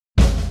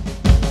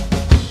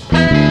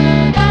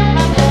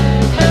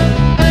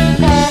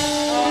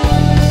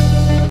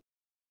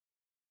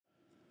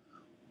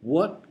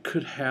What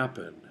could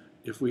happen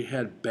if we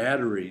had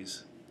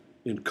batteries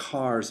in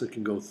cars that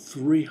can go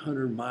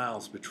 300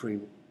 miles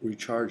between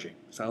recharging?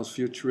 Sounds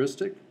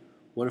futuristic?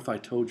 What if I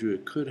told you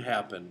it could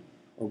happen,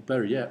 or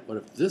better yet, what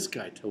if this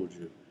guy told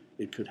you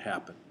it could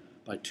happen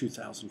by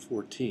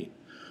 2014?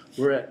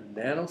 We're at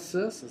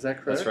nanosys, is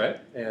that correct? That's right.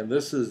 And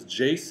this is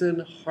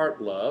Jason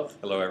Hartlove.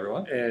 Hello,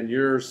 everyone. And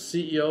you're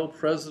CEO,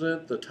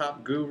 president, the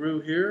top guru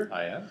here.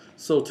 I am.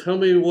 So tell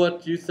me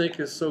what you think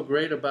is so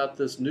great about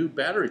this new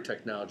battery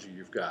technology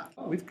you've got.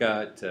 We've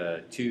got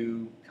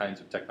two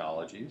kinds of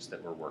technologies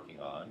that we're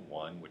working on.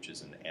 One, which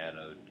is an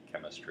anode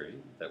chemistry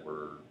that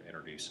we're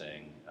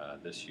introducing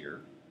this year,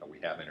 we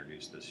have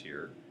introduced this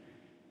year,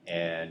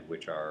 and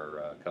which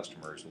our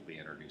customers will be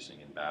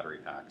introducing in battery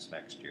packs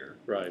next year.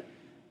 Right.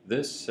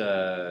 This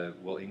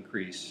will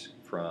increase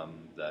from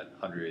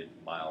that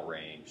 100-mile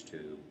range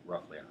to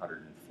roughly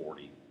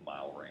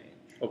 140-mile range.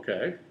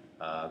 Okay.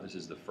 This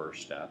is the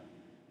first step.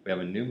 We have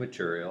a new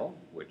material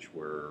which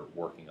we're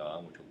working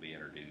on, which will be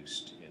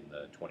introduced in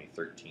the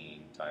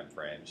 2013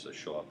 timeframe, so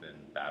show up in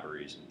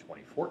batteries in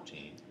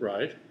 2014.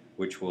 Right.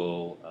 Which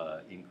will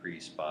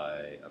increase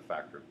by a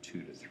factor of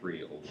 2 to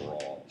 3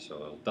 overall. So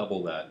it'll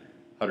double that.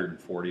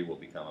 140 will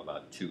become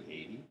about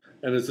 280.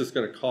 And is this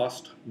going to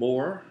cost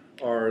more,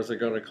 or is it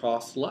going to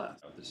cost less?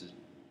 This is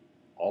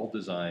all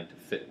designed to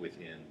fit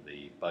within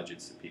the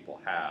budgets that people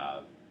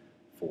have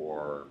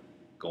for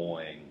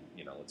going,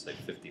 let's say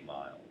 50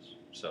 miles.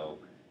 So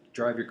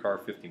drive your car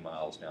 50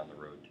 miles down the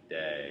road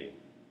today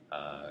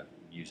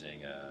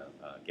using a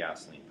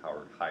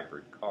gasoline-powered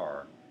hybrid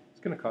car.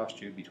 It's going to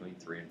cost you between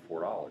 $3 and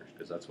 $4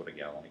 because that's what a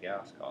gallon of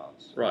gas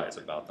costs. Right. It's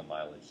about the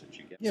mileage that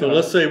you get. So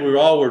let's say we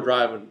all were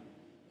driving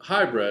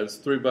hybrids,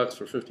 $3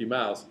 for 50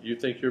 miles. You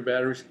think your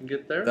batteries can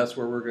get there? That's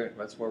where we're going.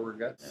 That's where we're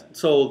going.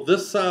 So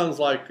this sounds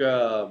like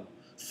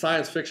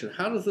science fiction.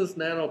 How does this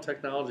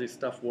nanotechnology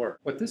stuff work?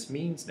 What this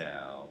means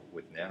now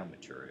with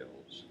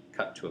nanomaterials,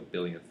 cut to a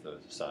billionth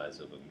of the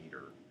size of a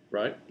meter,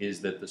 right, is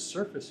that the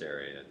surface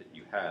area that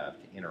you have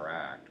to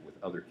interact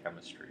with other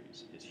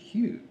chemistries is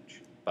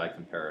huge by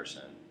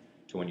comparison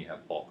to when you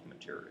have bulk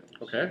materials.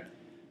 Okay.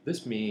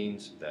 This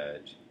means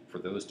that for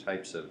those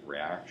types of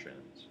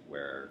reactions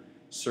where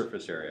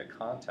surface area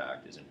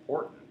contact is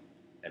important,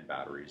 and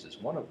batteries is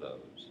one of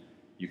those,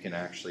 you can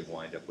actually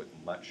wind up with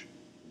much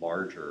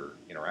larger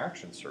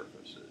interaction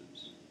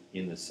surfaces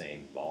in the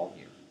same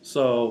volume.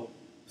 So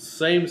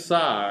same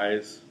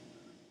size,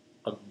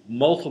 a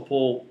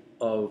multiple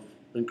of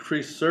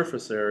increased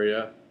surface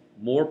area,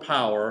 more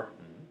power,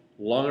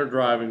 longer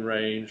driving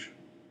range,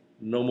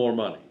 no more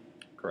money.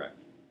 Correct.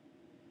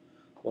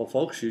 Well,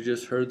 folks, you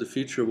just heard the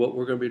future of what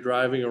we're going to be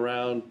driving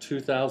around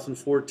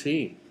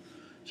 2014.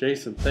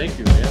 Jason, thank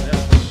you,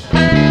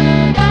 man.